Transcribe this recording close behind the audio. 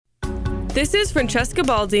This is Francesca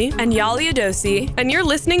Baldi and Yali Adosi, and you're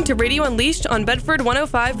listening to Radio Unleashed on Bedford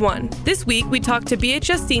 105.1. This week, we talked to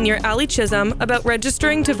BHS senior Allie Chisholm about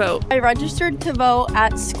registering to vote. I registered to vote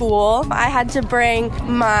at school. I had to bring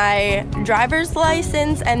my driver's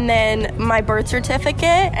license and then my birth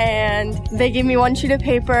certificate, and they gave me one sheet of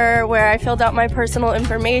paper where I filled out my personal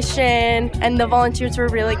information, and the volunteers were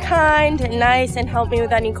really kind and nice and helped me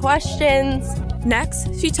with any questions.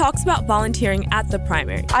 Next, she talks about volunteering at the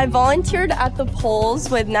primary. I volunteered at the polls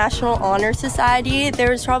with National Honor Society. There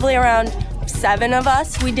was probably around 7 of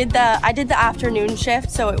us. I did the afternoon shift,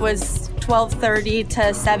 so it was 12:30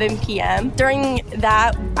 to 7 p.m. During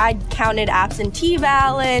that, I counted absentee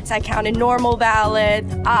ballots, I counted normal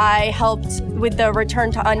ballots, I helped with the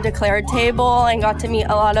return to undeclared table and got to meet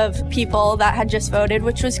a lot of people that had just voted,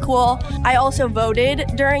 which was cool. I also voted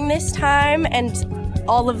during this time, and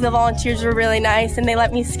all of the volunteers were really nice, and they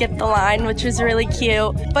let me skip the line, which was really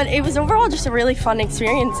cute. But it was overall just a really fun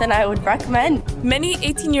experience, and I would recommend. Many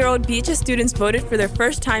 18-year-old BHS students voted for their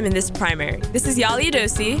first time in this primary. This is Yali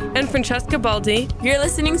Adosi and Francesca Baldi. You're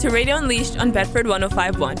listening to Radio Unleashed on Bedford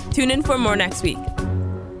 105.1. Tune in for more next week.